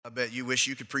I bet you wish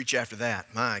you could preach after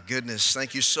that. My goodness,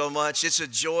 thank you so much. It's a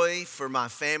joy for my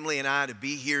family and I to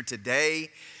be here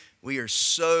today. We are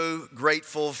so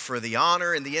grateful for the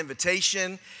honor and the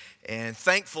invitation and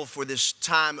thankful for this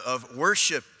time of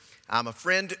worship. I'm a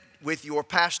friend with your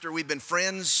pastor. We've been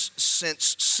friends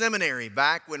since seminary.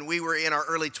 Back when we were in our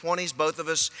early 20s, both of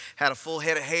us had a full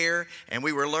head of hair, and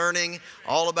we were learning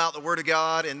all about the Word of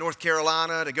God in North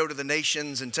Carolina to go to the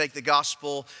nations and take the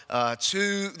gospel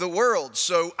to the world.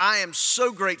 So I am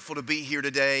so grateful to be here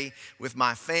today with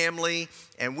my family,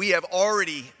 and we have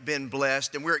already been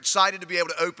blessed, and we're excited to be able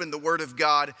to open the Word of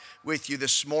God with you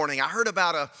this morning. I heard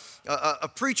about a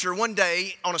preacher one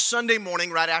day on a Sunday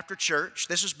morning right after church.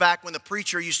 This is back when the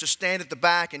preacher used to stand at the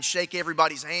back and shake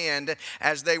everybody's hand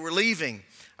as they were leaving.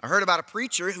 I heard about a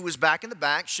preacher who was back in the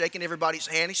back shaking everybody's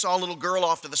hand. He saw a little girl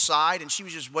off to the side and she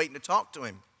was just waiting to talk to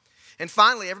him. And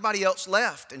finally everybody else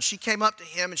left and she came up to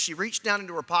him and she reached down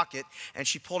into her pocket and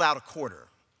she pulled out a quarter.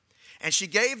 And she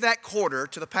gave that quarter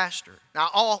to the pastor.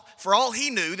 Now, for all he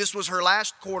knew, this was her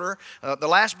last quarter, the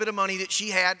last bit of money that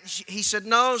she had. He said,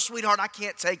 "No, sweetheart, I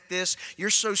can't take this. You're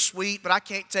so sweet, but I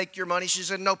can't take your money." She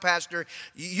said, "No, pastor,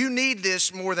 you need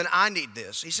this more than I need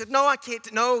this." He said, "No, I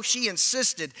can't." No, she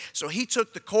insisted. So he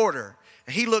took the quarter,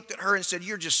 and he looked at her and said,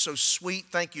 "You're just so sweet.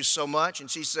 Thank you so much." And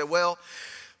she said, "Well,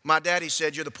 my daddy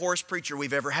said you're the poorest preacher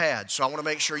we've ever had, so I want to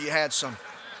make sure you had some."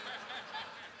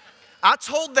 I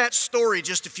told that story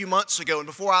just a few months ago, and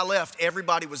before I left,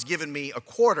 everybody was giving me a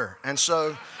quarter. And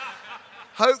so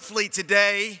hopefully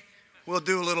today we'll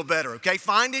do a little better, okay?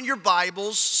 Find in your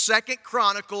Bibles 2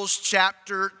 Chronicles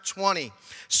chapter 20.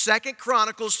 2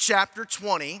 Chronicles chapter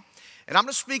 20. And I'm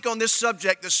going to speak on this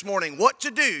subject this morning, what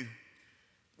to do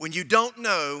when you don't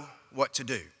know what to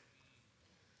do.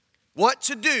 What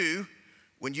to do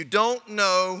when you don't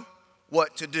know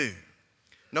what to do.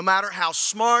 No matter how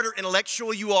smart or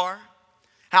intellectual you are,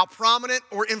 how prominent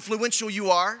or influential you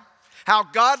are, how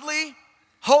godly,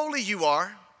 holy you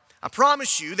are, I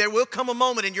promise you there will come a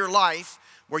moment in your life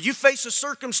where you face a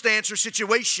circumstance or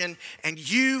situation and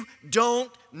you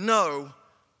don't know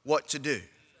what to do.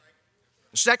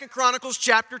 In 2 Chronicles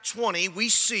chapter 20, we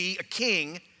see a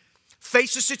king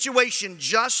face a situation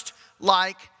just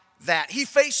like that. He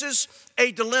faces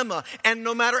a dilemma, and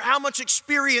no matter how much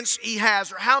experience he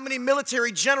has or how many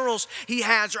military generals he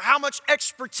has or how much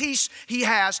expertise he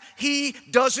has, he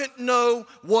doesn't know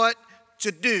what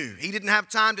to do. He didn't have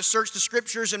time to search the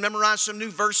scriptures and memorize some new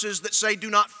verses that say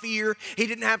do not fear. He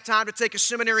didn't have time to take a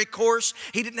seminary course.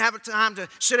 He didn't have time to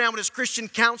sit down with his Christian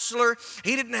counselor.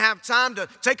 He didn't have time to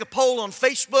take a poll on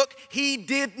Facebook. He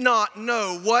did not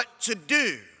know what to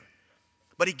do.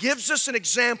 But he gives us an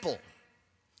example.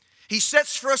 He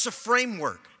sets for us a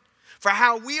framework for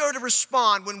how we are to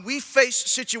respond when we face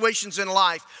situations in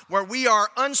life where we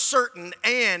are uncertain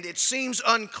and it seems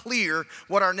unclear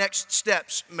what our next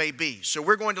steps may be. So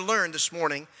we're going to learn this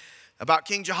morning about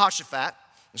King Jehoshaphat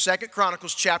in 2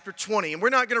 Chronicles chapter 20. And we're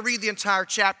not going to read the entire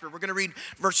chapter. We're going to read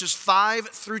verses 5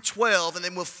 through 12, and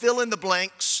then we'll fill in the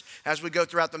blanks as we go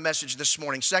throughout the message this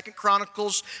morning. 2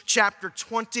 Chronicles chapter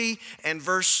 20 and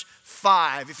verse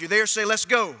 5. If you're there, say, "Let's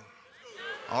go."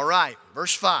 All right,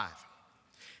 verse 5.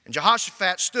 And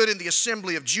Jehoshaphat stood in the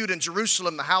assembly of Judah and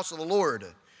Jerusalem, the house of the Lord,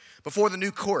 before the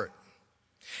new court.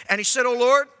 And he said, "O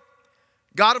Lord,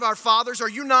 God of our fathers, are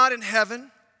you not in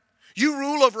heaven? You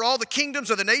rule over all the kingdoms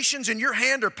of the nations. In your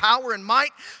hand are power and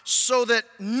might, so that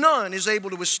none is able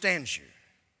to withstand you.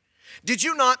 Did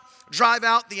you not drive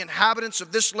out the inhabitants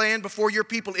of this land before your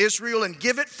people Israel and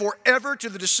give it forever to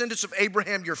the descendants of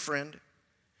Abraham your friend?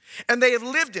 And they have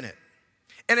lived in it,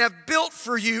 and have built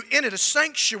for you in it a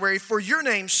sanctuary for your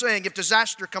name, saying, if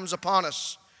disaster comes upon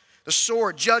us, the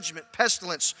sword, judgment,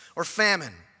 pestilence, or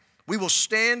famine, we will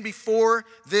stand before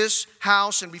this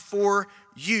house and before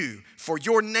you, for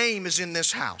your name is in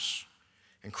this house,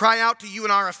 and cry out to you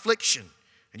in our affliction,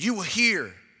 and you will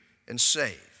hear and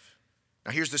save."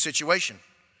 Now here's the situation.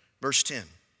 Verse 10.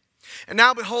 "And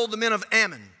now behold, the men of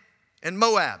Ammon and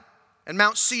Moab and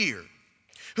Mount Seir,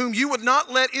 whom you would not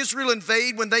let Israel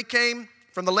invade when they came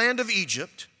from the land of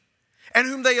Egypt, and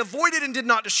whom they avoided and did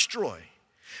not destroy.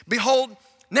 Behold,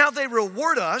 now they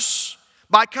reward us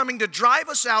by coming to drive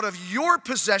us out of your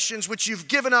possessions, which you've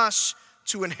given us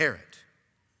to inherit.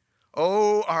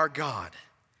 O our God,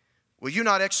 will you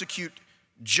not execute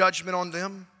judgment on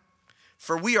them?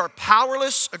 For we are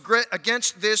powerless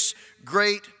against this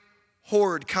great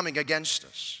horde coming against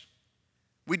us.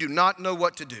 We do not know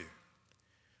what to do,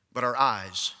 but our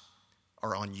eyes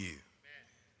are on you."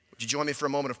 Would you join me for a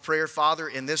moment of prayer? Father,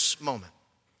 in this moment,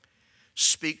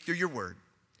 speak through your word.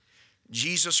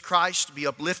 Jesus Christ be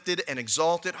uplifted and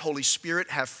exalted. Holy Spirit,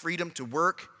 have freedom to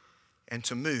work and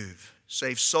to move,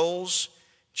 save souls,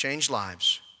 change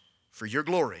lives for your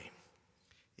glory.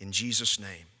 In Jesus'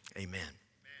 name, amen.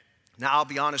 Now, I'll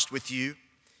be honest with you.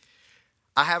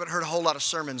 I haven't heard a whole lot of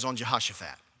sermons on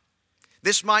Jehoshaphat.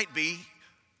 This might be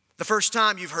the first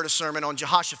time you've heard a sermon on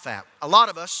Jehoshaphat. A lot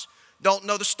of us don't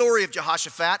know the story of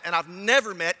Jehoshaphat, and I've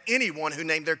never met anyone who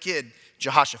named their kid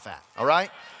Jehoshaphat, all right?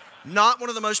 Not one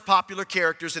of the most popular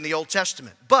characters in the Old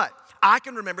Testament. But I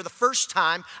can remember the first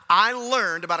time I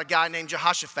learned about a guy named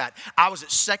Jehoshaphat. I was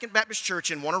at Second Baptist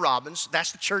Church in Warner Robins.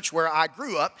 That's the church where I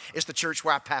grew up. It's the church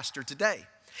where I pastor today.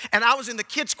 And I was in the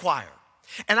kids' choir.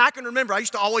 And I can remember I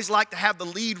used to always like to have the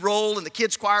lead role in the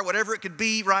kids' choir, whatever it could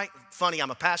be, right? Funny,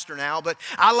 I'm a pastor now, but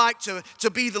I like to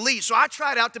be the lead. So I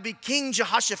tried out to be King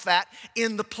Jehoshaphat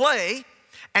in the play.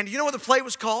 And you know what the play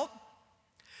was called?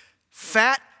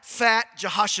 Fat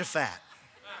Jehoshaphat.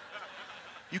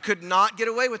 You could not get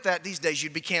away with that these days.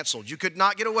 You'd be canceled. You could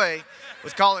not get away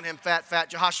with calling him Fat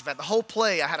Jehoshaphat. The whole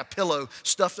play, I had a pillow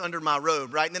stuffed under my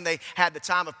robe, right? And then they had the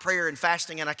time of prayer and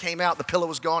fasting, and I came out. The pillow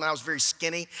was gone. I was very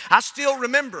skinny. I still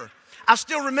remember.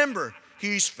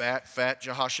 He's fat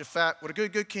Jehoshaphat. What a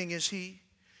good king is he?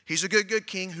 He's a good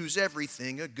king who's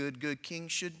everything a good king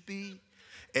should be.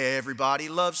 Everybody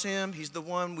loves him. He's the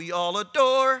one we all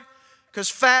adore. Because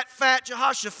fat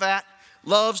Jehoshaphat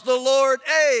loves the Lord.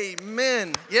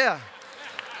 Amen. Yeah.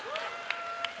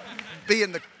 Be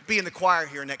in the choir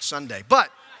here next Sunday.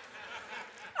 But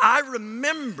I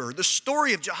remember the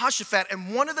story of Jehoshaphat,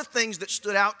 and one of the things that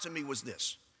stood out to me was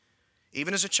this.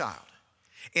 Even as a child,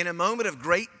 in a moment of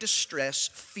great distress,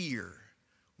 fear,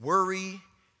 worry,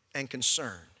 and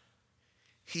concern,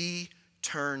 he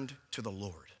turned to the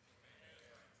Lord.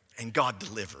 And God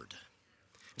delivered.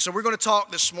 And so we're going to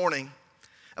talk this morning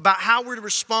about how we're to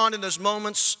respond in those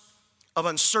moments of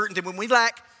uncertainty, when we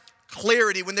lack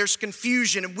clarity, when there's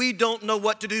confusion and we don't know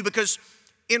what to do, because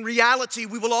in reality,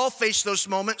 we will all face those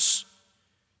moments.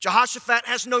 Jehoshaphat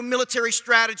has no military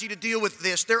strategy to deal with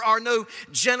this. There are no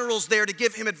generals there to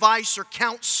give him advice or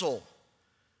counsel.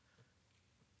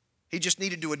 He just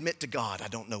needed to admit to God, I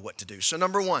don't know what to do. So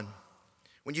number one,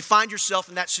 when you find yourself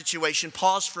in that situation,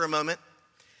 pause for a moment.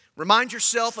 Remind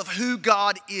yourself of who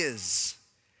God is.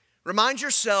 Remind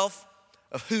yourself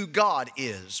of who God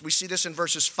is. We see this in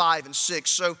verses 5 and 6.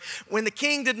 So when the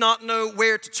king did not know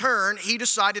where to turn, he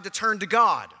decided to turn to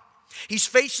God. He's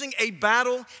facing a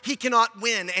battle he cannot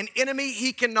win, an enemy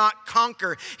he cannot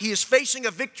conquer. He is facing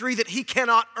a victory that he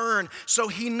cannot earn. So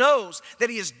he knows that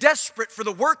he is desperate for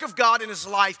the work of God in his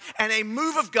life and a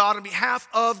move of God on behalf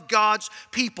of God's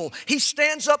people. He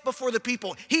stands up before the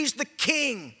people. He's the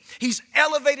king. He's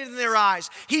elevated in their eyes.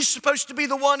 He's supposed to be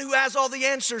the one who has all the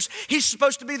answers. He's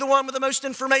supposed to be the one with the most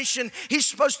information. He's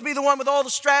supposed to be the one with all the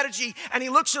strategy. And he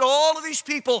looks at all of these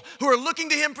people who are looking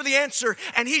to him for the answer,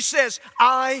 and he says,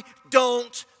 I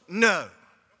don't know.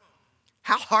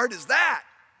 How hard is that?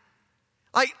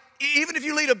 Like, even if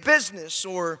you lead a business,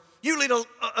 or you lead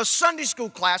a Sunday school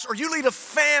class, or you lead a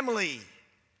family,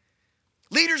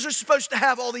 leaders are supposed to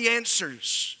have all the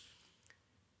answers.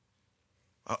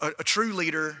 A true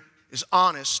leader is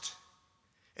honest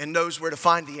and knows where to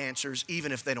find the answers,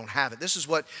 even if they don't have it. This is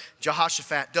what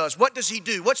Jehoshaphat does. What does he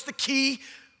do? What's the key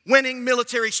winning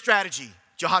military strategy?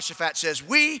 Jehoshaphat says,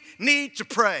 we need to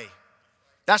pray.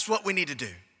 That's what we need to do.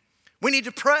 We need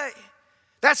to pray.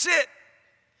 That's it.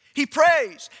 He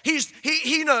prays.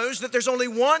 He knows that there's only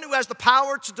one who has the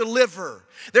power to deliver.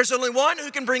 There's only one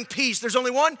who can bring peace. There's only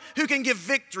one who can give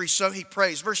victory. So he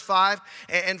prays. Verse 5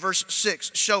 and verse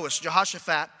 6 show us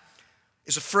Jehoshaphat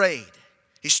is afraid.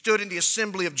 He stood in the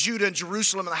assembly of Judah and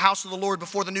Jerusalem in the house of the Lord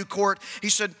before the new court. He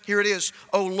said, here it is,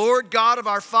 O Lord God of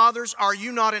our fathers, are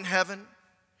you not in heaven?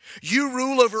 You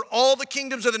rule over all the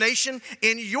kingdoms of the nation.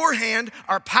 In your hand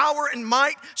are power and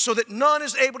might, so that none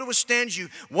is able to withstand you.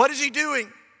 What is he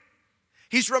doing?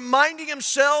 He's reminding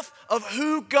himself of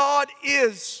who God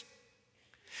is.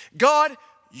 God,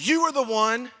 you are the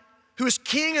one who is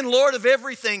king and Lord of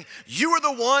everything. You are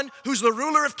the one who's the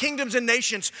ruler of kingdoms and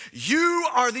nations. You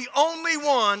are the only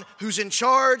one who's in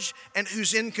charge and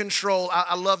who's in control.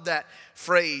 I love that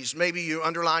phrase. Maybe you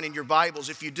underline in your Bibles.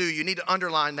 If you do, you need to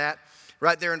underline that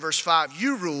right there in verse 5.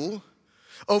 You rule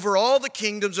over all the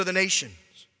kingdoms of the nation.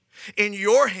 In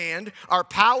your hand are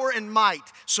power and might,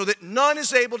 so that none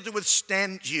is able to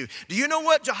withstand you. Do you know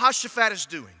what Jehoshaphat is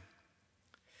doing?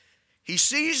 He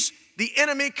sees the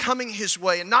enemy coming his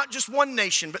way, and not just one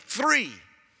nation, but three.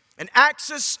 An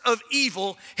axis of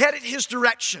evil headed his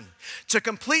direction to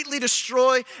completely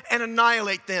destroy and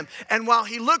annihilate them. And while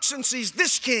he looks and sees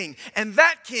this king and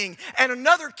that king and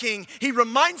another king, he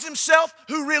reminds himself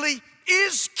who really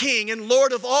is king and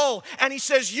Lord of all. And he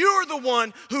says, you're the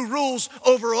one who rules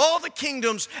over all the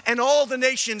kingdoms and all the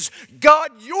nations. God,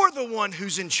 you're the one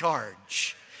who's in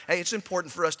charge. Hey, it's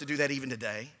important for us to do that even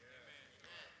today.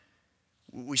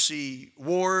 We see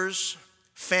wars,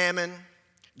 famine,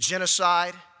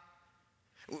 genocide.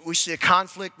 We see a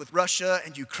conflict with Russia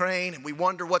and Ukraine, and we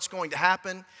wonder what's going to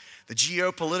happen. The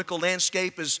geopolitical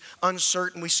landscape is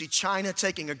uncertain. We see China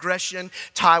taking aggression,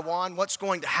 Taiwan, what's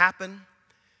going to happen?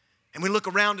 And we look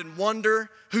around and wonder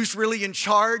who's really in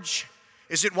charge.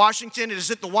 Is it Washington? Is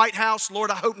it the White House?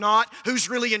 Lord, I hope not. Who's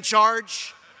really in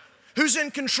charge? Who's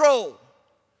in control?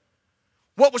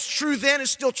 What was true then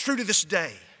is still true to this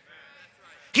day.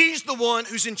 He's the one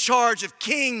who's in charge of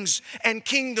kings and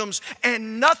kingdoms,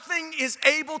 and nothing is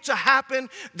able to happen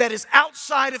that is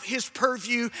outside of his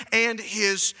purview and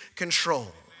his control.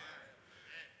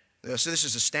 So this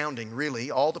is astounding,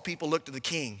 really. All the people look to the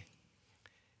king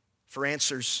for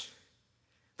answers.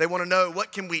 They want to know,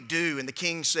 what can we do? And the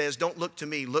king says, don't look to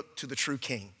me, look to the true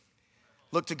king.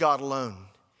 Look to God alone,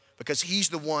 because he's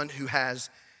the one who has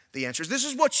the answers. This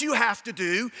is what you have to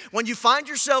do when you find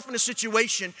yourself in a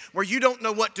situation where you don't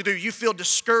know what to do. You feel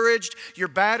discouraged, your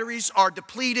batteries are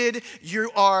depleted, you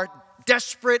are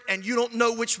desperate, and you don't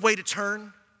know which way to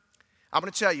turn. I'm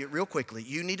going to tell you real quickly,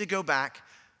 you need to go back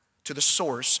to the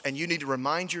source and you need to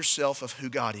remind yourself of who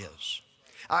God is.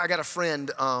 I got a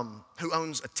friend who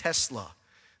owns a Tesla.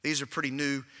 These are pretty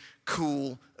new,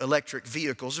 cool electric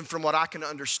vehicles, and from what I can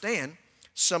understand,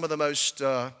 some of the most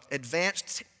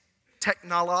advanced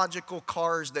technological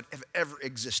cars that have ever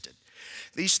existed.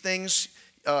 These things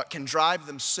can drive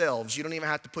themselves. You don't even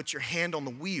have to put your hand on the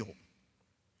wheel.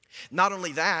 Not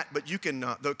only that, but you can,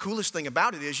 the coolest thing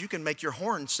about it is you can make your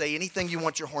horn say anything you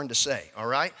want your horn to say, all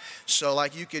right? So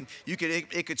like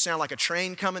it could sound like a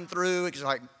train coming through. It's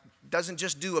like, doesn't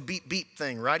just do a beep beep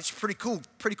thing, right? It's pretty cool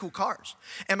cars.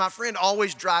 And my friend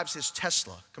always drives his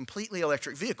Tesla, completely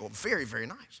electric vehicle. Very, very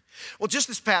nice. Well, just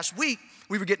this past week,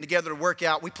 we were getting together to work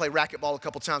out. We play racquetball a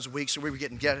couple times a week, so we were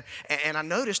getting together. And I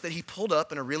noticed that he pulled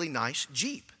up in a really nice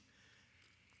Jeep.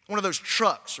 One of those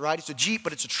trucks, right? It's a Jeep,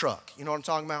 but it's a truck. You know what I'm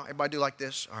talking about? Everybody do like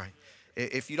this? All right.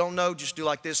 If you don't know, just do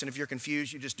like this. And if you're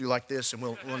confused, you just do like this, and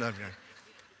we'll know.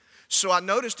 So I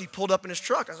noticed he pulled up in his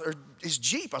truck, or his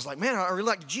Jeep. I was like, man, I really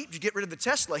like the Jeep. Did you get rid of the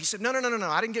Tesla? He said, no.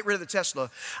 I didn't get rid of the Tesla.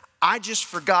 I just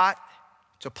forgot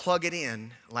to plug it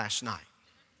in last night.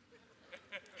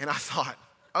 And I thought,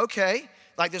 okay,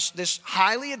 like this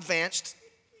highly advanced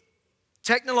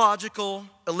technological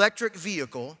electric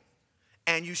vehicle,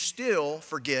 and you still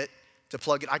forget to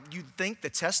plug it. You'd think the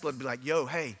Tesla would be like, yo,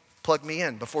 hey, plug me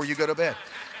in before you go to bed.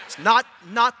 It's not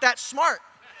that smart.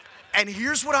 And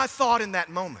here's what I thought in that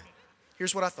moment.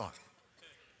 Here's what I thought.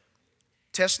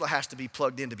 Tesla has to be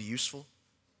plugged in to be useful.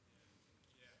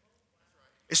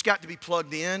 It's got to be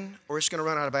plugged in or it's going to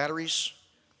run out of batteries.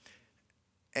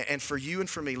 And for you and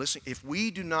for me, listen, if we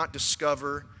do not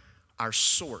discover our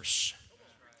source,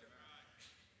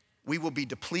 we will be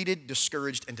depleted,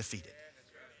 discouraged, and defeated.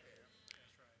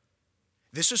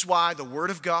 This is why the Word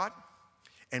of God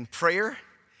and prayer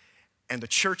and the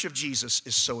Church of Jesus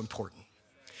is so important.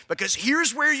 Because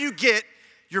here's where you get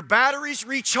your batteries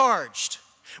recharged.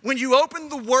 When you open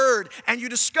the Word and you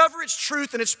discover its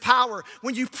truth and its power,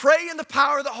 when you pray in the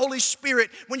power of the Holy Spirit,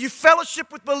 when you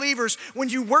fellowship with believers, when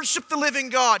you worship the living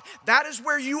God, that is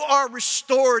where you are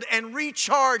restored and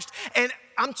recharged. And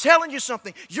I'm telling you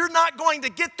something, you're not going to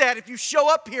get that if you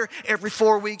show up here every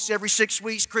 4 weeks, every 6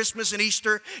 weeks, Christmas and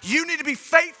Easter. You need to be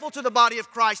faithful to the body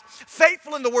of Christ,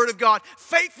 faithful in the Word of God,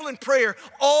 faithful in prayer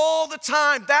all the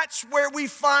time. That's where we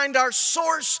find our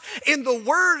source. In the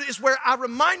Word is where I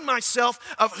remind myself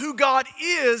of who God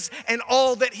is and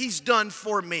all that He's done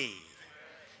for me.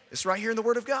 It's right here in the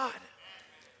Word of God.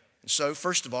 And so,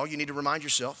 first of all, you need to remind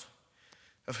yourself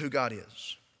of who God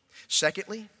is.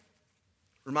 Secondly,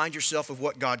 remind yourself of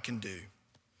what God can do.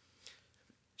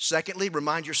 Secondly,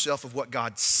 remind yourself of what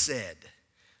God said.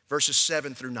 Verses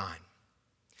 7 through 9.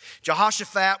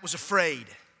 Jehoshaphat was afraid.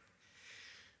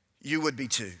 You would be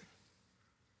too.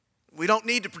 We don't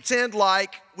need to pretend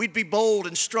like we'd be bold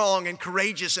and strong and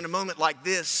courageous in a moment like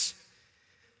this.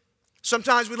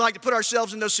 Sometimes we like to put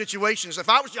ourselves in those situations. If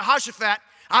I was Jehoshaphat,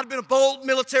 I'd have been a bold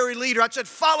military leader. I'd said,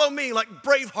 follow me like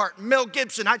Braveheart, Mel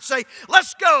Gibson. I'd say,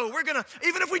 let's go.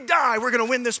 Even if we die, we're going to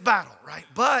win this battle, right?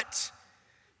 But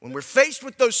when we're faced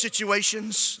with those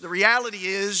situations, the reality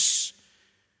is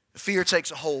fear takes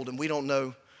a hold and we don't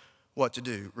know what to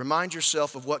do. Remind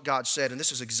yourself of what God said, and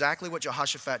this is exactly what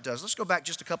Jehoshaphat does. Let's go back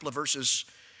just a couple of verses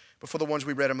before the ones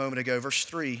we read a moment ago, verse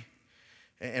 3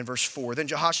 and verse 4. Then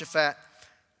Jehoshaphat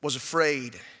was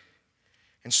afraid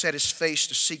and set his face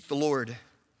to seek the Lord.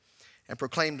 and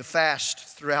proclaimed a fast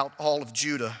throughout all of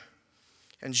Judah.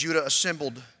 And Judah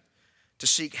assembled to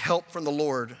seek help from the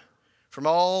Lord. From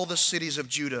all the cities of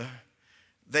Judah,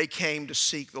 they came to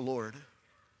seek the Lord.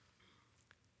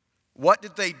 What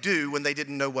did they do when they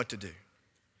didn't know what to do?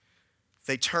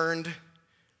 They turned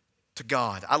to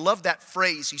God. I love that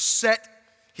phrase. He set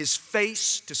his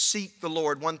face to seek the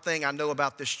Lord. One thing I know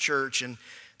about this church, and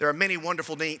there are many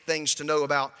wonderful things to know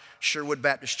about Sherwood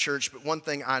Baptist Church, but one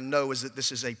thing I know is that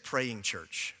this is a praying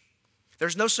church.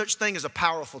 There's no such thing as a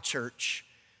powerful church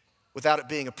without it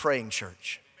being a praying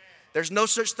church. There's no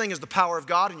such thing as the power of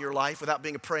God in your life without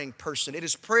being a praying person. It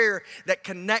is prayer that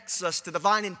connects us to the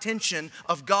divine intention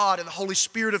of God and the Holy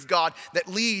Spirit of God that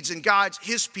leads and guides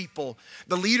His people,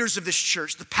 the leaders of this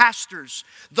church, the pastors,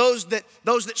 those that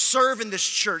serve in this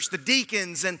church, the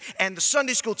deacons and the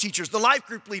Sunday school teachers, the life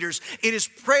group leaders. It is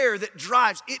prayer that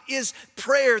drives. It is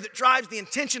prayer that drives the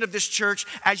intention of this church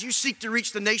as you seek to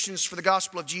reach the nations for the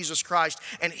gospel of Jesus Christ.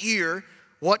 And here,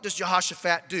 what does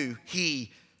Jehoshaphat do?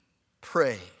 He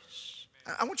prays.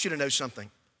 I want you to know something.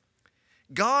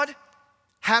 God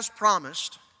has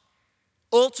promised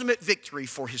ultimate victory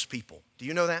for His people. Do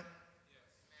you know that?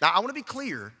 Now, I want to be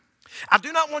clear. I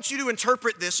do not want you to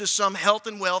interpret this as some health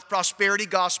and wealth, prosperity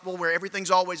gospel where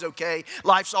everything's always okay,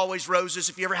 life's always roses.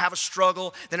 If you ever have a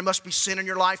struggle, then it must be sin in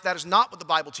your life. That is not what the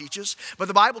Bible teaches. But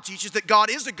the Bible teaches that God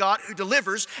is a God who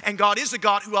delivers, and God is a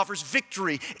God who offers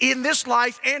victory in this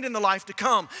life and in the life to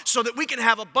come, so that we can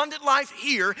have abundant life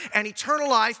here and eternal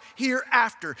life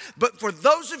hereafter. But for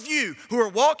those of you who are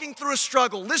walking through a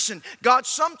struggle, listen, God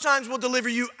sometimes will deliver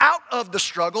you out of the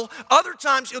struggle. Other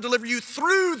times He'll deliver you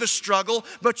through the struggle,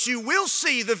 but you will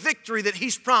see the victory that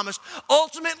He's promised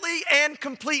ultimately and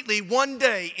completely one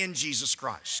day in Jesus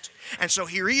Christ. And so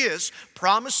here He is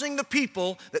promising the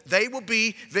people that they will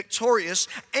be victorious,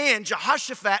 and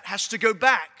Jehoshaphat has to go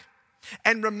back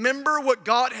and remember what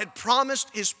God had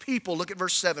promised His people. Look at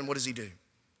verse 7. What does he do?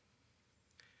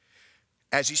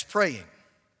 As he's praying,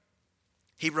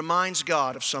 he reminds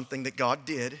God of something that God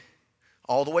did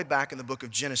all the way back in the book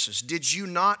of Genesis. Did you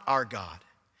not, our God,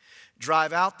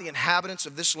 drive out the inhabitants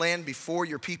of this land before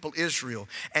your people Israel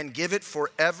and give it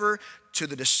forever to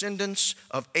the descendants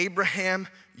of Abraham,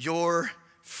 your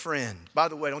friend? By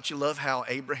the way, don't you love how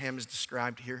Abraham is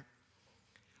described here?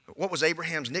 What was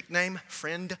Abraham's nickname?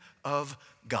 Friend of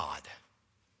God.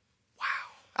 Wow.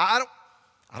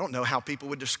 I don't know how people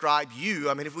would describe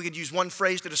you. I mean, if we could use one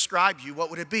phrase to describe you,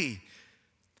 what would it be?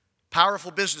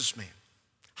 Powerful businessman,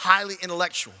 highly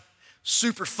intellectual,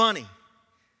 super funny,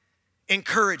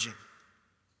 encouraging.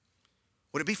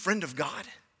 Would it be friend of God?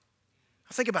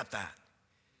 Think about that.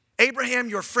 Abraham,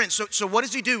 your friend. So what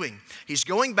is he doing? He's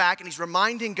going back and he's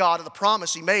reminding God of the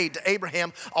promise He made to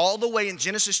Abraham all the way in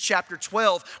Genesis chapter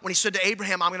 12 when He said to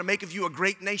Abraham, I'm going to make of you a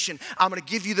great nation. I'm going to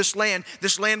give you this land.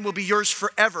 This land will be yours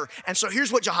forever. And so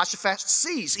here's what Jehoshaphat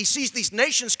sees. He sees these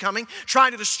nations coming,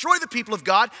 trying to destroy the people of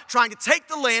God, trying to take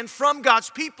the land from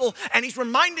God's people. And he's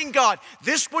reminding God,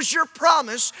 this was your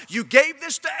promise. You gave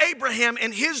this to Abraham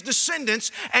and his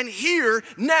descendants. And here,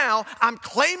 now, I'm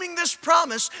claiming this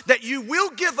promise that you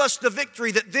will give us the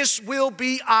victory, that this will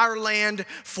be our land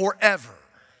forever.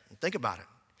 Think about it.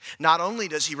 Not only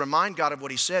does he remind God of what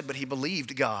he said, but he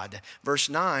believed God. Verse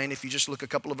 9, if you just look a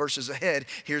couple of verses ahead,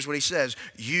 here's what he says.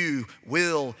 You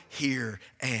will hear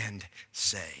and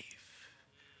save.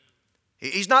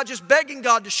 He's not just begging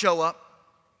God to show up.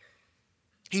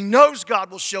 He knows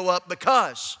God will show up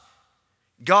because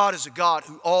God is a God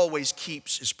who always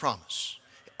keeps His promise.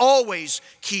 Always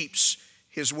keeps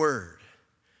His word.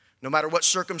 No matter what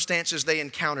circumstances they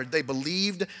encountered, they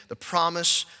believed the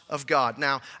promise of God.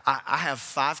 Now, I have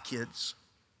 5 kids.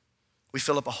 We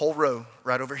fill up a whole row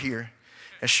right over here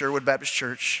at Sherwood Baptist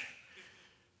Church.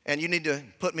 And you need to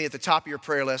put me at the top of your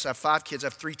prayer list. I have 5 kids. I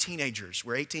have 3 teenagers.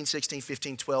 We're 18, 16,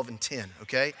 15, 12, and 10,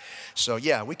 okay? So,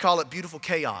 yeah, we call it beautiful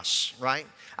chaos, right?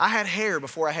 I had hair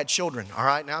before I had children, all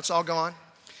right? Now it's all gone.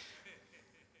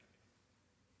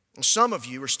 And some of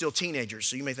you are still teenagers,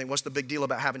 so you may think, what's the big deal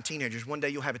about having teenagers? One day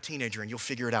you'll have a teenager and you'll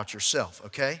figure it out yourself,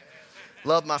 okay?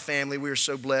 Love my family. We are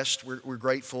so blessed. We're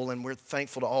grateful, and we're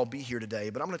thankful to all be here today.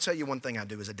 But I'm going to tell you one thing I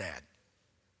do as a dad.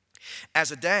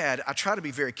 As a dad, I try to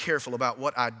be very careful about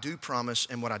what I do promise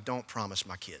and what I don't promise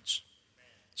my kids.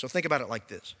 So think about it like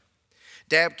this.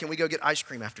 Dad, can we go get ice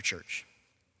cream after church?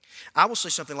 I will say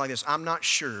something like this. I'm not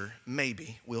sure.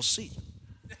 Maybe we'll see.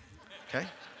 Okay?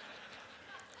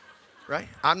 Right?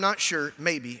 I'm not sure,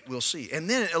 maybe we'll see. And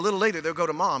then a little later, they'll go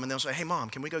to mom and they'll say, hey, mom,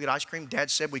 can we go get ice cream?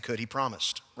 Dad said we could, he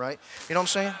promised, right? You know what I'm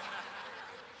saying?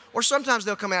 Or sometimes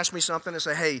they'll come ask me something and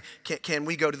say, hey, can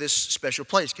we go to this special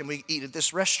place? Can we eat at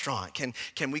this restaurant?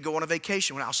 Can we go on a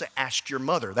vacation? Well, I'll say, ask your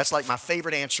mother. That's like my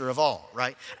favorite answer of all,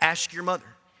 right? Ask your mother.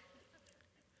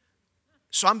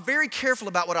 So I'm very careful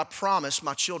about what I promise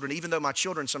my children, even though my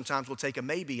children sometimes will take a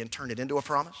maybe and turn it into a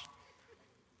promise.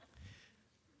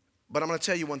 But I'm going to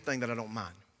tell you one thing that I don't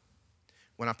mind.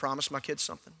 When I promise my kids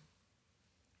something,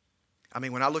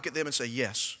 when I look at them and say,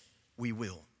 yes, we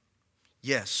will.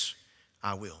 Yes,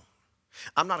 I will.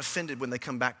 I'm not offended when they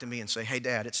come back to me and say, hey,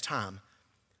 Dad, it's time.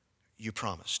 You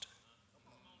promised.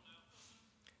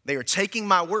 They are taking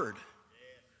my word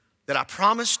that I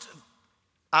promised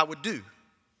I would do.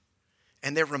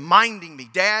 And they're reminding me,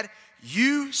 Dad,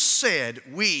 you said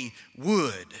we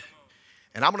would.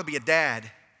 And I'm going to be a dad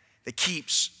that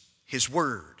keeps his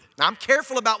word. Now, I'm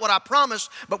careful about what I promise,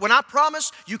 but when I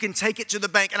promise, you can take it to the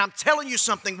bank. And I'm telling you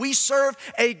something, we serve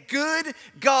a good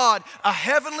God, a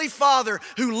heavenly Father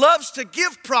who loves to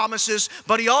give promises,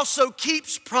 but he also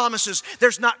keeps promises.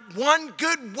 There's not one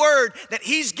good word that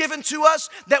he's given to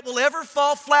us that will ever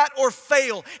fall flat or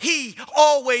fail. He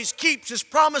always keeps his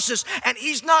promises, and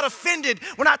he's not offended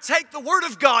when I take the word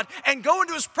of God and go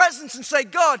into his presence and say,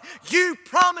 God, you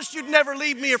promised you'd never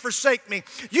leave me or forsake me.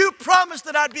 You promised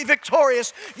that I'd be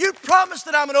victorious. You promised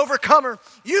that I'm an overcomer.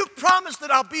 You promised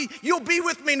that you'll be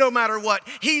with me no matter what.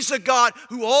 He's a God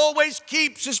who always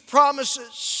keeps his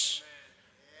promises.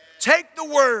 Take the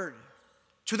word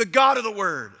to the God of the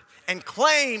word and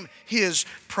claim his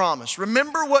promise.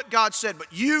 Remember what God said, but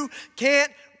you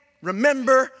can't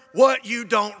remember what you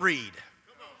don't read.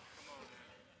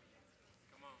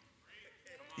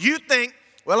 You think,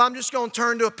 well, I'm just going to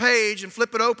turn to a page and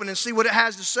flip it open and see what it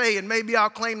has to say, and maybe I'll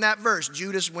claim that verse.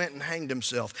 Judas went and hanged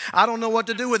himself. I don't know what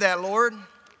to do with that, Lord.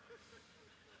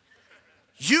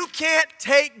 You can't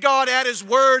take God at his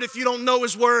word if you don't know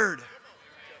his word.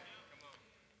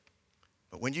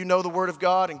 But when you know the word of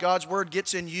God and God's word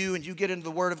gets in you and you get into the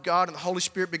word of God and the Holy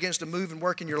Spirit begins to move and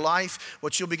work in your life,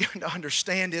 what you'll begin to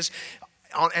understand is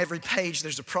on every page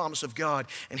there's a promise of God,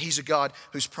 and he's a God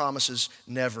whose promises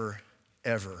never,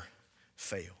 ever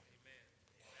fail.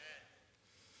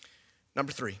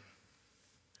 Number 3,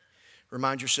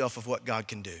 remind yourself of what God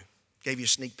can do. Gave you a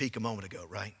sneak peek a moment ago,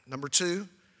 right? Number 2,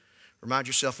 remind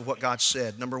yourself of what God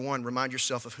said. Number 1, remind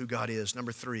yourself of who God is.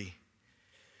 Number 3,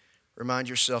 remind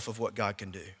yourself of what God can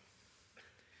do.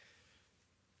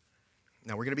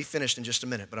 Now, we're going to be finished in just a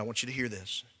minute, but I want you to hear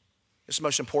this. This is the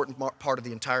most important part of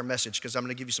the entire message because I'm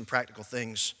going to give you some practical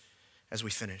things as we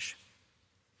finish.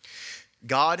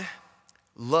 God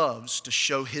loves to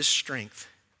show his strength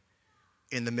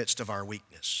in the midst of our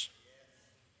weakness.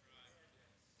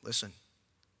 Listen,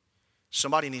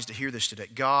 somebody needs to hear this today.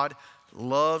 God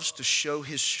loves to show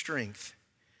his strength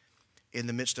in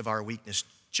the midst of our weakness.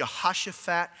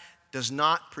 Jehoshaphat does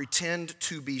not pretend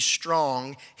to be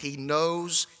strong. He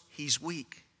knows he's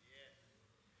weak.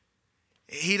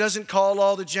 He doesn't call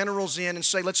all the generals in and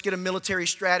say, let's get a military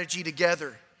strategy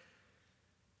together.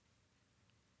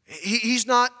 He's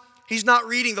not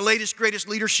reading the latest, greatest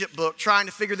leadership book trying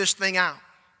to figure this thing out.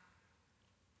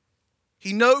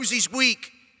 He knows he's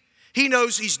weak. He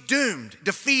knows he's doomed,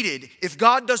 defeated if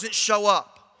God doesn't show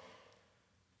up.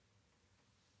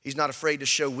 He's not afraid to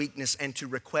show weakness and to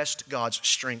request God's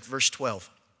strength. Verse 12.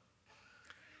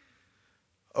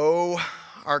 Oh,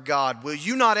 our God, will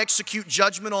you not execute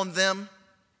judgment on them?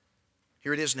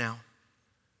 Here it is now.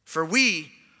 For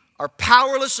we are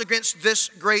powerless against this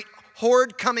great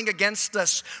horde coming against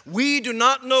us. We do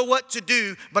not know what to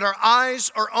do, but our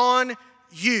eyes are on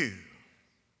you.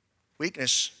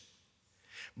 Weakness.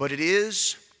 But it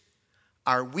is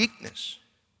our weakness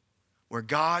where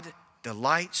God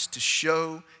delights to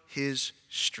show his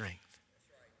strength.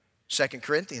 2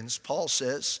 Corinthians, Paul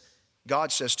says,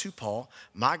 God says to Paul,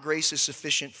 my grace is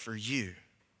sufficient for you.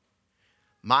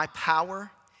 My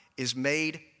power is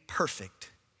made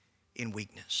perfect in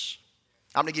weakness.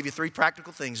 I'm going to give you 3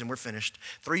 practical things and we're finished.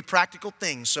 3 practical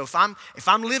things. So if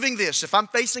I'm living this, if I'm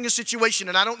facing a situation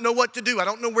and I don't know what to do, I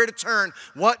don't know where to turn,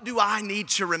 what do I need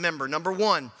to remember? Number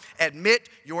 1, admit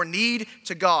your need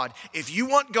to God. If you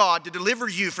want God to deliver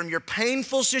you from your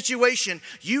painful situation,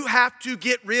 you have to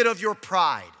get rid of your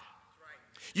pride.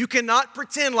 You cannot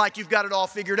pretend like you've got it all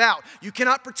figured out. You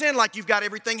cannot pretend like you've got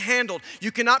everything handled.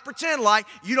 You cannot pretend like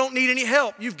you don't need any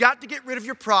help. You've got to get rid of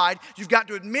your pride. You've got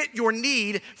to admit your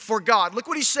need for God. Look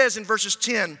what he says in verses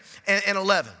 10 and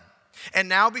 11. And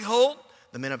now behold,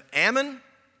 the men of Ammon,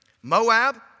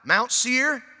 Moab, Mount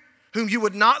Seir, whom you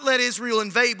would not let Israel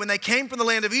invade when they came from the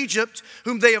land of Egypt,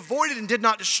 whom they avoided and did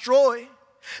not destroy.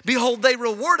 Behold, they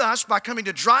reward us by coming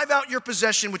to drive out your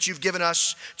possession, which you've given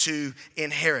us to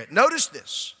inherit. Notice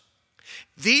this.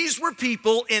 These were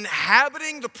people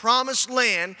inhabiting the promised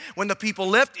land. When the people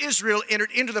left Israel,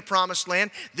 entered into the promised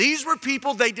land, these were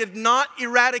people they did not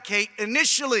eradicate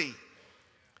initially.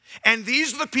 And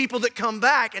these are the people that come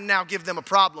back and now give them a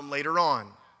problem later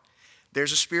on.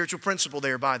 There's a spiritual principle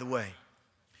there, by the way.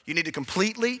 You need to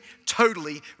completely,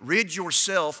 totally rid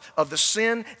yourself of the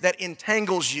sin that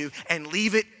entangles you and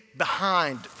leave it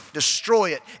behind.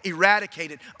 Destroy it,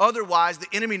 eradicate it. Otherwise, the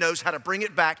enemy knows how to bring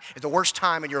it back at the worst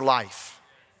time in your life.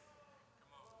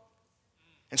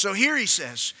 And so here he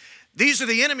says, these are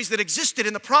the enemies that existed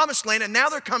in the promised land, and now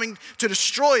they're coming to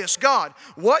destroy us. God,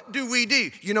 what do we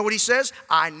do? You know what he says?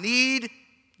 I need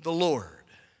the Lord.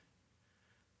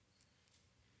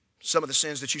 Some of the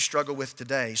sins that you struggle with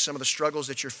today, some of the struggles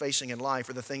that you're facing in life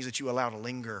are the things that you allow to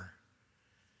linger.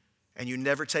 And you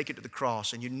never take it to the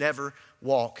cross, and you never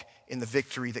walk in the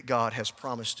victory that God has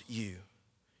promised you.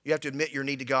 You have to admit your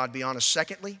need to God, be honest.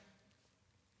 Secondly,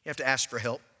 you have to ask for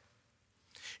help.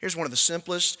 Here's one of the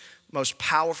simplest, most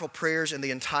powerful prayers in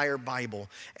the entire Bible.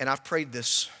 And I've prayed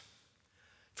this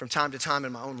from time to time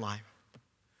in my own life.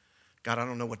 God, I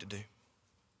don't know what to do.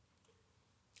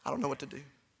 I don't know what to do.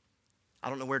 I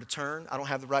don't know where to turn. I don't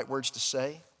have the right words to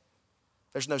say.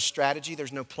 There's no strategy.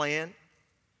 There's no plan.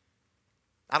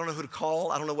 I don't know who to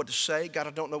call. I don't know what to say. God,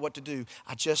 I don't know what to do.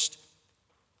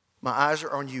 My eyes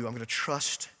are on you. I'm going to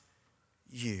trust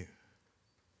you.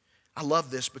 I love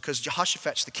this because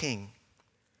Jehoshaphat's the king.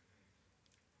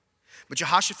 But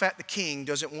Jehoshaphat the king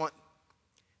doesn't want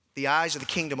the eyes of the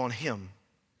kingdom on him.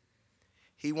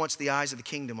 He wants the eyes of the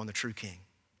kingdom on the true king.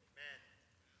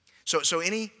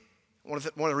 One of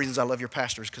the reasons I love your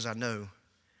pastor is because I know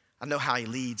how he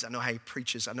leads. I know how he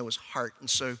preaches. I know his heart. And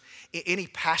so any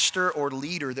pastor or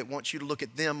leader that wants you to look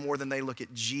at them more than they look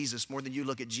at Jesus, more than you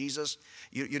look at Jesus,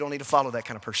 you don't need to follow that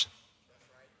kind of person.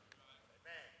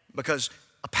 Because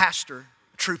a pastor,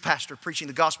 a true pastor, preaching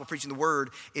the gospel, preaching the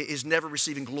word, is never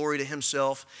receiving glory to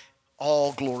himself.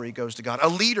 All glory goes to God. A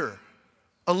leader,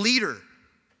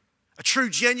 a true,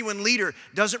 genuine leader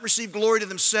doesn't receive glory to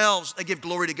themselves. They give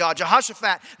glory to God.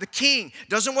 Jehoshaphat, the king,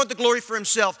 doesn't want the glory for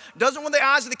himself, doesn't want the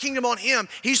eyes of the kingdom on him.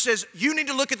 He says, you need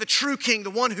to look at the true king,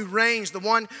 the one who reigns, the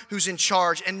one who's in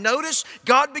charge. And notice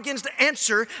God begins to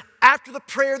answer after the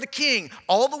prayer of the king,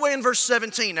 all the way in verse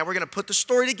 17. Now we're going to put the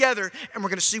story together and we're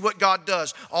going to see what God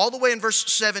does. All the way in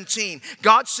verse 17,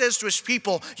 God says to his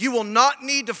people, you will not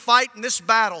need to fight in this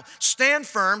battle. Stand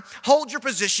firm, hold your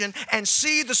position, and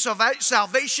see the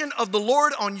salvation of the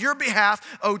Lord on your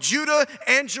behalf, O Judah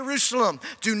and Jerusalem.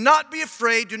 Do not be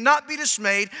afraid, do not be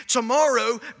dismayed.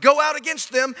 Tomorrow go out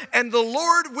against them and the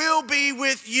Lord will be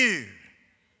with you.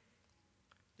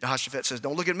 Jehoshaphat says,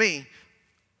 don't look at me.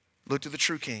 Look to the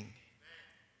true king.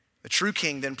 The true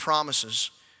king then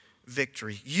promises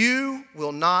victory. You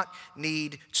will not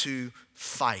need to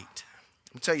fight.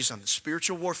 Let me tell you something.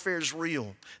 Spiritual warfare is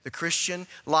real. The Christian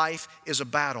life is a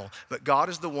battle, but God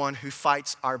is the one who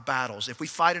fights our battles. If we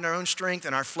fight in our own strength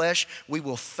and our flesh, we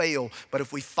will fail. But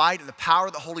if we fight in the power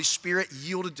of the Holy Spirit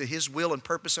yielded to his will and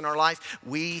purpose in our life,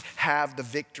 we have the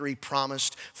victory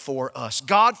promised for us.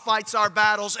 God fights our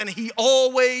battles and he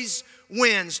always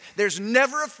wins. There's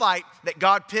never a fight that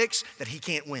God picks that he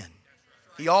can't win.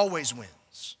 He always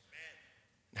wins.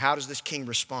 How does this king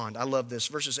respond? I love this.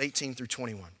 Verses 18 through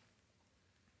 21.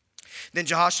 Then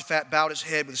Jehoshaphat bowed his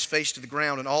head with his face to the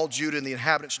ground, and all Judah and the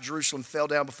inhabitants of Jerusalem fell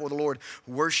down before the Lord,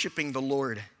 worshiping the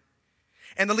Lord.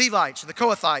 And the Levites and the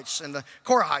Kohathites and the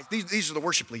Korahites, these are the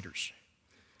worship leaders.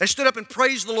 They stood up and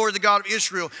praised the Lord, the God of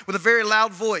Israel, with a very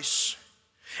loud voice.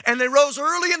 And they rose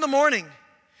early in the morning,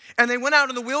 and they went out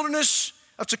in the wilderness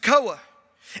of Tekoa.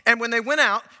 And when they went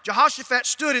out, Jehoshaphat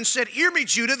stood and said, hear me,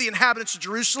 Judah, the inhabitants of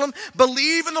Jerusalem.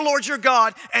 Believe in the Lord your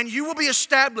God, and you will be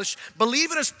established.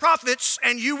 Believe in his prophets,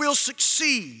 and you will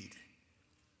succeed.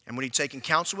 And when he'd taken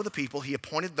counsel with the people, he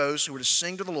appointed those who were to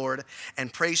sing to the Lord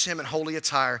and praise him in holy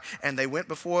attire. And they went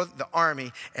before the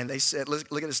army, and they said,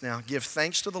 look at this now, give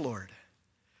thanks to the Lord,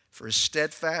 for his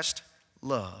steadfast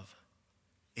love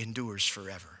endures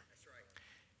forever.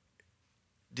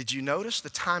 Did you notice the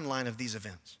timeline of these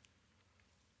events?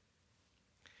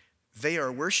 They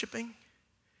are worshiping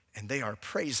and they are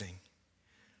praising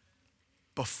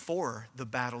before the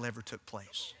battle ever took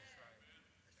place.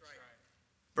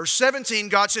 Verse 17,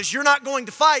 God says, you're not going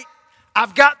to fight.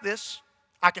 I've got this.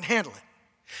 I can handle it.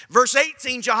 Verse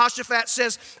 18, Jehoshaphat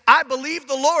says, I believe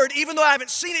the Lord, even though I haven't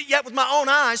seen it yet with my own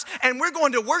eyes, and we're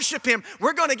going to worship him.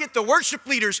 We're going to get the worship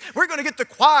leaders. We're going to get the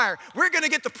choir. We're going to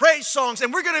get the praise songs,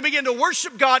 and we're going to begin to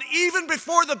worship God even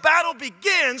before the battle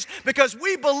begins, because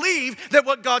we believe that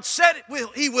what God said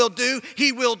he will do,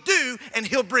 and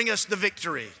he'll bring us the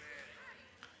victory.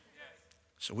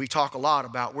 So we talk a lot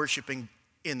about worshiping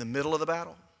in the middle of the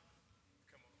battle.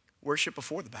 Worship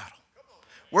before the battle.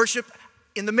 Worship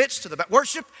in the midst of the battle.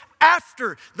 Worship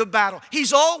after the battle.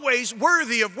 He's always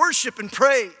worthy of worship and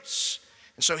praise.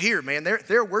 And so here, man,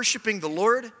 they're worshiping the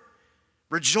Lord,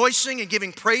 rejoicing and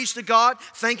giving praise to God,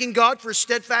 thanking God for His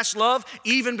steadfast love,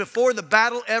 even before the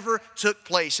battle ever took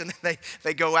place. And then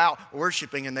they go out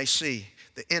worshiping and they see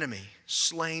the enemy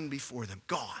slain before them,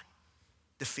 gone,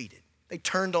 defeated. They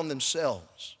turned on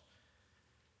themselves.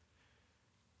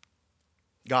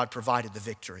 God provided the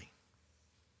victory.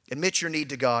 Admit your need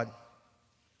to God.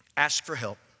 Ask for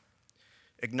help.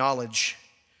 Acknowledge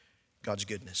God's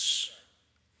goodness.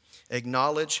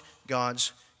 Acknowledge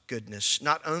God's goodness.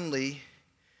 Not only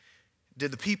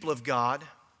did the people of God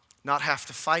not have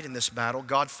to fight in this battle,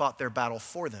 God fought their battle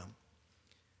for them.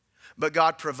 But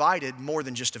God provided more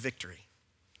than just a victory.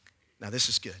 Now this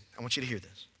is good. I want you to hear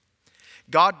this.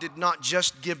 God did not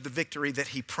just give the victory that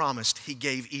He promised, He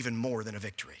gave even more than a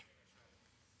victory.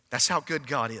 That's how good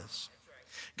God is.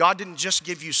 God didn't just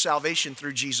give you salvation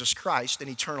through Jesus Christ and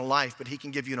eternal life, but He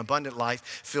can give you an abundant life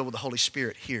filled with the Holy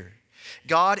Spirit here.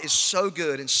 God is so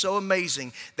good and so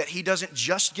amazing that He doesn't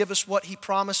just give us what He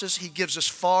promises. He gives us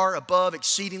far above,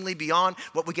 exceedingly beyond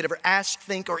what we could ever ask,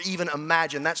 think, or even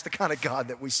imagine. That's the kind of God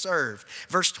that we serve.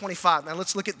 Verse 25. Now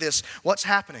let's look at this. What's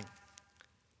happening?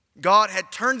 God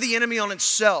had turned the enemy on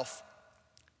itself.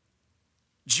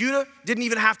 Judah didn't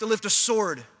even have to lift a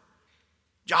sword.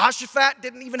 Jehoshaphat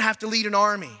didn't even have to lead an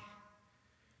army.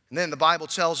 And then the Bible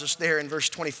tells us there in verse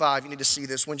 25, you need to see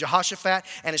this. When Jehoshaphat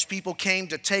and his people came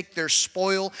to take their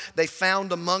spoil, they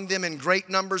found among them in great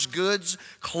numbers goods,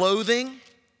 clothing,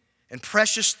 and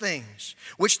precious things,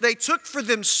 which they took for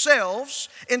themselves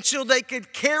until they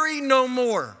could carry no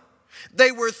more.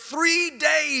 They were 3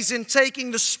 days in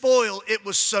taking the spoil. It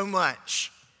was so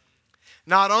much.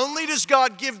 Not only does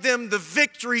God give them the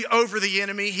victory over the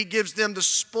enemy, He gives them the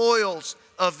spoils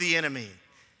of the enemy.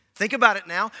 Think about it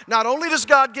now. Not only does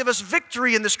God give us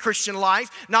victory in this Christian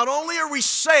life, not only are we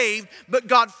saved, but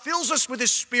God fills us with His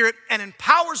Spirit and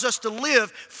empowers us to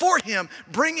live for Him,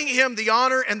 bringing Him the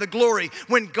honor and the glory.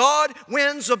 When God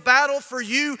wins a battle for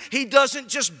you, He doesn't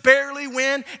just barely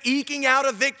win, eking out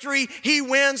a victory. He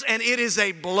wins and it is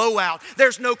a blowout.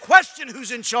 There's no question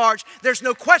who's in charge. There's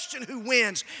no question who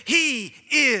wins. He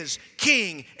is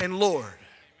King and Lord.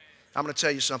 I'm going to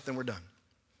tell you something, we're done.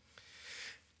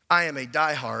 I am a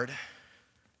diehard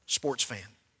sports fan.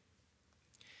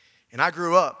 And I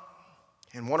grew up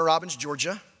in Warner Robins,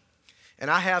 Georgia,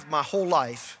 and I have my whole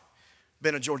life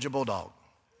been a Georgia Bulldog.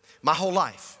 My whole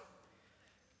life.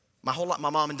 My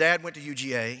mom and dad went to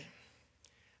UGA.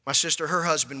 My sister, her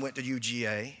husband went to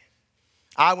UGA.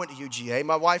 I went to UGA.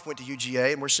 My wife went to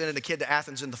UGA, and we're sending a kid to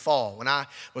Athens in the fall. When I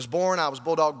was born, I was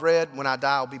Bulldog bred. When I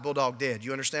die, I'll be Bulldog dead.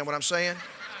 You understand what I'm saying?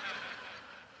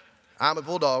 I'm a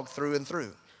Bulldog through and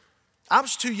through. I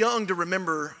was too young to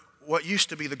remember what used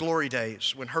to be the glory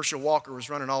days when Herschel Walker was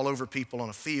running all over people on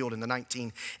a field in the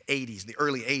 1980s, the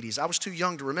early 80s. I was too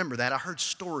young to remember that. I heard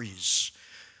stories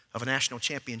of a national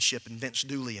championship and Vince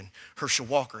Dooley and Herschel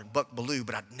Walker and Buck Bellew,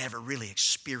 but I'd never really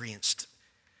experienced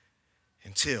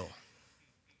until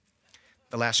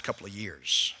the last couple of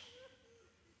years.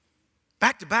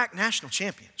 Back-to-back national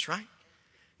champions, right?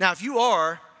 Now, if you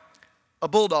are a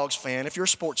Bulldogs fan, if you're a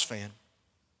sports fan,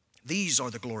 these are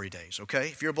the glory days, okay?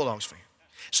 If you're a Bulldogs fan.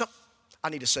 So, I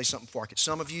need to say something before I get.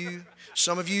 Some of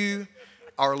you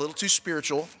are a little too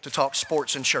spiritual to talk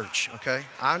sports in church, okay?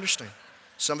 I understand.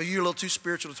 Some of you are a little too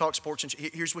spiritual to talk sports in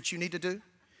church. Here's what you need to do,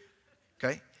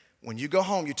 okay? When you go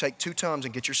home, you take 2 Tums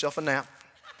and get yourself a nap,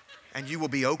 and you will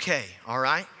be okay, all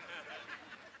right?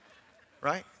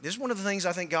 Right? This is one of the things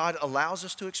I think God allows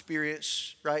us to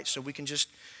experience, right? So we can just,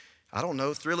 I don't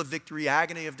know, thrill of victory,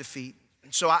 agony of defeat.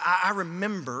 So I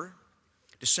remember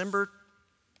December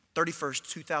 31st,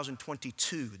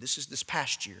 2022. This is this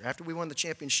past year. After we won the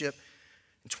championship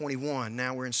in 21,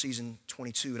 now we're in season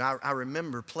 22. And I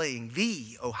remember playing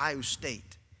the Ohio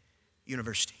State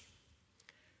University,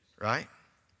 right?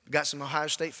 We've got some Ohio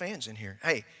State fans in here.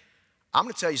 Hey, I'm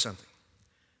going to tell you something.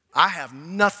 I have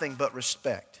nothing but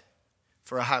respect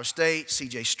for Ohio State,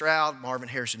 C.J. Stroud, Marvin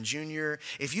Harrison Jr.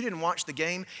 If you didn't watch the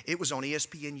game, it was on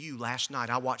ESPNU last night.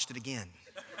 I watched it again.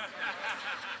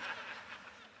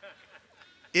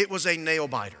 It was a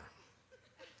nail-biter.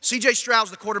 C.J.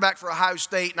 Stroud's the quarterback for Ohio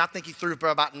State, and I think he threw for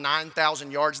about 9,000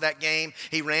 yards that game.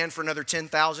 He ran for another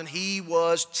 10,000. He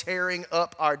was tearing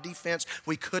up our defense.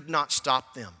 We could not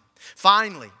stop them.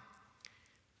 Finally,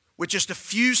 with just a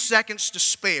few seconds to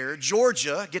spare,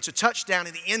 Georgia gets a touchdown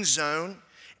in the end zone,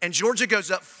 and Georgia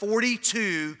goes up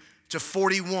 42-41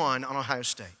 on Ohio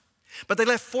State. But they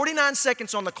left 49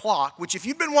 seconds on the clock, which if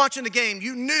you've been watching the game,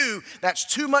 you knew that's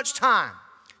too much time.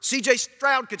 C.J.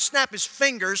 Stroud could snap his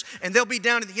fingers and they'll be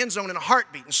down in the end zone in a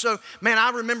heartbeat. And so, man,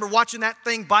 I remember watching that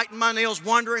thing, biting my nails,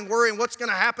 wondering, worrying what's going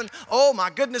to happen. Oh,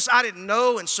 my goodness, I didn't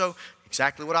know. And so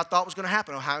exactly what I thought was going to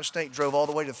happen. Ohio State drove all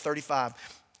the way to the 35.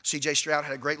 C.J. Stroud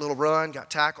had a great little run, got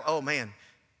tackled. Oh, man,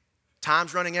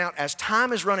 time's running out. As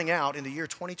time is running out in the year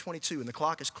 2022 and the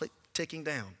clock is ticking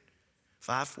down,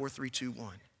 5, 4, 3, 2, 1.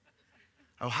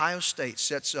 Ohio State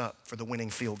sets up for the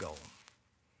winning field goal.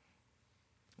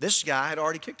 This guy had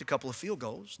already kicked a couple of field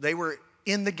goals. They were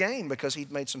in the game because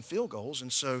he'd made some field goals.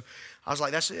 And so I was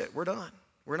like, that's it. We're done.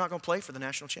 We're not going to play for the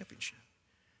national championship.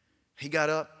 He got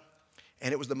up,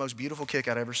 and it was the most beautiful kick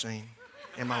I'd ever seen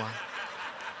in my life.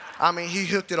 I mean, he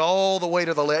hooked it all the way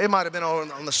to the left. It might have been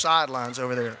on the sidelines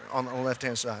over there on the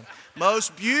left-hand side.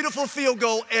 Most beautiful field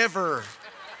goal ever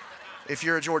if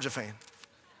you're a Georgia fan.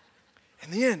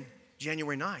 And then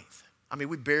January 9th, I mean,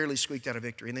 we barely squeaked out a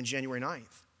victory. And then January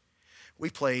 9th, we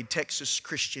played Texas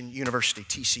Christian University,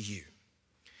 TCU.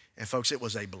 And folks, it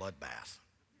was a bloodbath.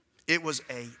 It was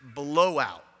a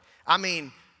blowout. I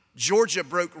mean, Georgia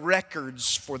broke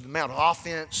records for the amount of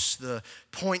offense, the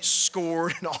points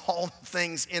scored, and all the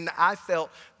things. And I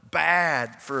felt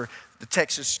bad for the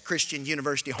Texas Christian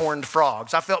University Horned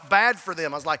Frogs. I felt bad for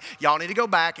them. I was like, y'all need to go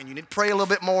back and you need to pray a little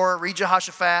bit more, read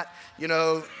Jehoshaphat,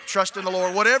 trust in the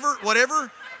Lord, whatever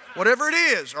it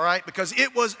is, all right? Because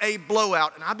it was a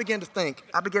blowout. And I began to think,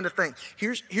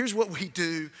 here's what we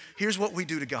do. Here's what we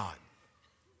do to God.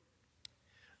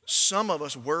 Some of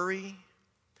us worry.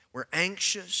 We're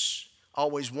anxious,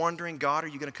 always wondering, God, are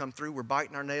you going to come through? We're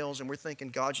biting our nails and we're thinking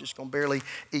God's just going to barely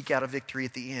eke out a victory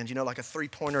at the end. Like a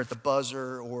three-pointer at the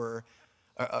buzzer, or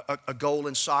a goal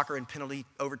in soccer in penalty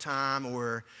overtime,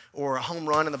 or a home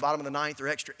run in the bottom of the ninth, or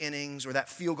extra innings, or that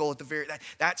field goal at the very,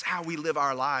 that's how we live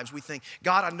our lives. We think,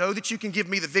 God, I know that you can give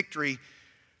me the victory,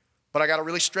 but I got to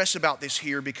really stress about this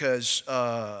here because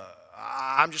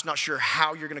I'm just not sure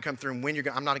how you're going to come through and when you're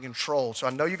going to. I'm not in control. So I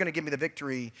know you're going to give me the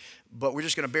victory, but we're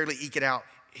just going to barely eke it out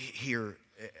here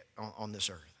on this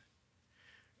earth.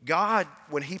 God,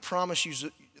 when he promises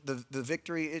you the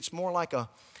victory, it's more like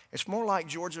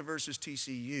Georgia versus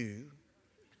TCU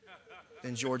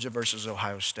than Georgia versus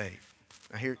Ohio State.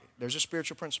 Now there's a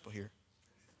spiritual principle here.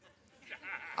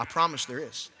 I promise there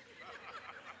is.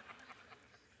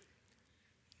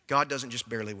 God doesn't just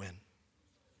barely win.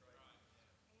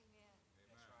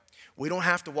 We don't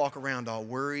have to walk around all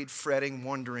worried, fretting,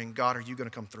 wondering, God, are you going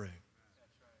to come through?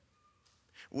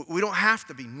 We don't have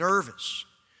to be nervous.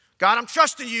 God, I'm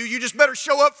trusting you. You just better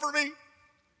show up for me.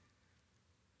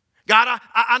 God,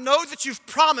 I know that you've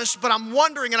promised, but I'm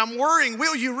wondering and I'm worrying,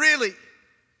 will you really?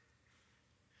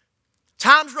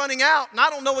 Time's running out and I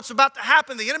don't know what's about to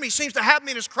happen. The enemy seems to have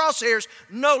me in his crosshairs.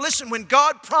 No, listen, when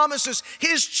God promises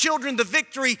his children the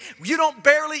victory, you don't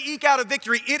barely eke out a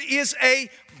victory. It is a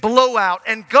blowout,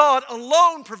 and God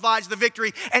alone provides the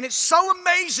victory, and it's so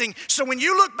amazing. So when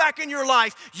you look back in your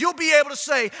life, you'll be able to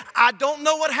say, I don't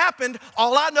know what happened.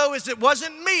 All I know is it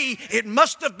wasn't me. It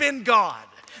must have been God.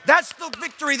 That's the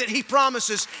victory that he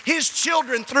promises his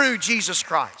children through Jesus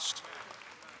Christ.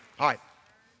 All right,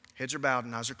 heads are bowed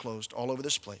and eyes are closed all over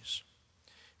this place.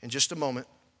 In just a moment,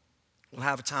 we'll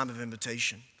have a time of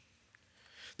invitation.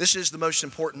 This is the most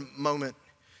important moment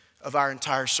of our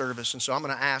entire service. And so I'm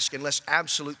going to ask, unless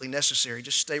absolutely necessary,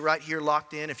 just stay right here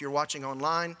locked in. If you're watching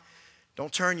online,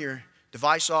 don't turn your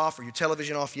device off or your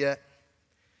television off yet.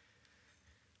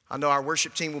 I know our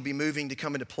worship team will be moving to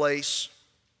come into place.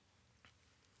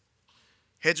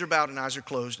 Heads are bowed and eyes are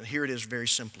closed, and here it is very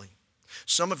simply.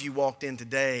 Some of you walked in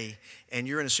today and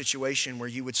you're in a situation where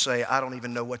you would say, I don't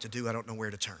even know what to do. I don't know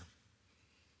where to turn.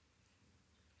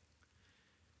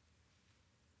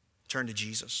 Turn to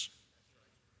Jesus.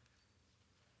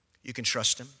 You can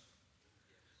trust him.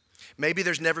 Maybe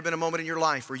there's never been a moment in your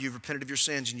life where you've repented of your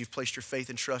sins and you've placed your faith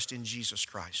and trust in Jesus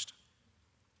Christ.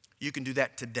 You can do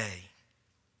that today.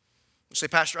 You say,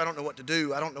 Pastor, I don't know what to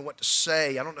do. I don't know what to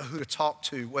say. I don't know who to talk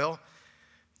to. Well,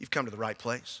 you've come to the right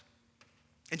place.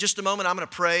 In just a moment, I'm going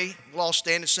to pray. We'll all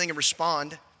stand and sing and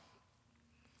respond.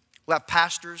 We'll have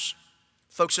pastors,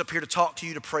 folks up here to talk to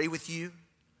you, to pray with you.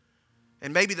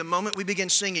 And maybe the moment we begin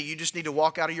singing, you just need to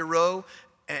walk out of your row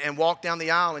and walk down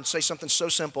the aisle and say something so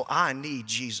simple. I need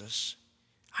Jesus.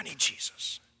 I need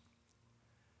Jesus.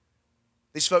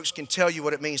 These folks can tell you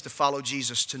what it means to follow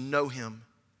Jesus, to know him,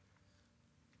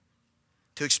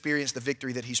 to experience the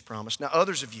victory that he's promised. Now,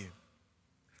 others of you,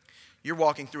 you're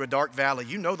walking through a dark valley.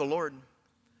 You know the Lord,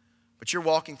 but you're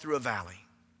walking through a valley.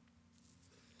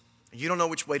 And you don't know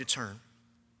which way to turn.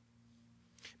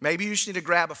 Maybe you just need to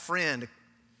grab a friend,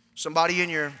 somebody in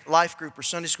your life group or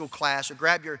Sunday school class, or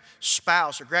grab your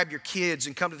spouse or grab your kids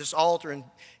and come to this altar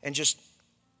and just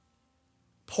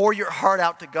pour your heart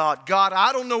out to God. God,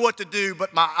 I don't know what to do,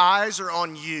 but my eyes are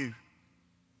on you.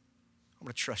 I'm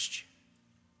going to trust you.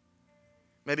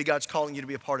 Maybe God's calling you to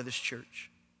be a part of this church.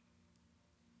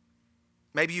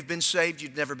 Maybe you've been saved,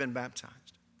 you've never been baptized.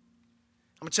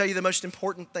 I'm going to tell you the most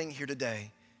important thing here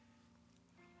today.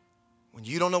 When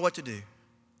you don't know what to do,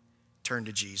 turn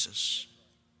to Jesus.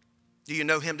 Do you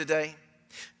know him today?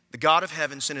 The God of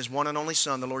heaven sent his one and only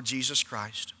Son, the Lord Jesus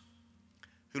Christ,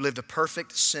 who lived a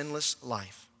perfect, sinless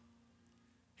life.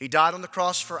 He died on the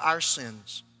cross for our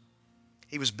sins.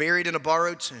 He was buried in a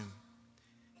borrowed tomb.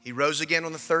 He rose again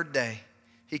on the third day.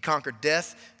 He conquered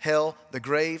death, hell, the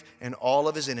grave, and all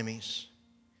of his enemies.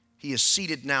 He is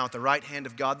seated now at the right hand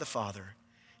of God the Father,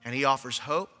 and he offers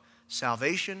hope,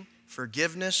 salvation,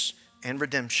 forgiveness, and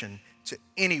redemption to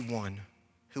anyone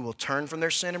who will turn from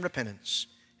their sin and repentance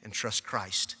and trust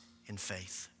Christ in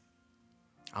faith.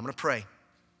 I'm going to pray.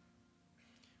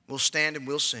 We'll stand and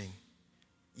we'll sing.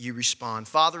 You respond.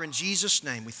 Father, in Jesus'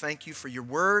 name, we thank you for your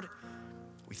word.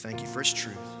 We thank you for its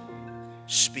truth.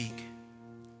 Speak.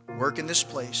 Work in this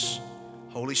place.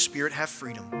 Holy Spirit, have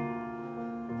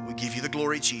freedom. We give you the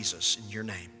glory, Jesus, in your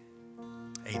name.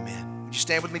 Amen. Would you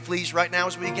stand with me, please, right now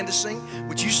as we begin to sing?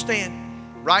 Would you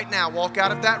stand right now? Walk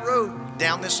out of that road,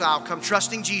 down this aisle. Come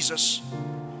trusting Jesus.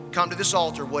 Come to this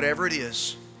altar, whatever it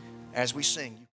is, as we sing.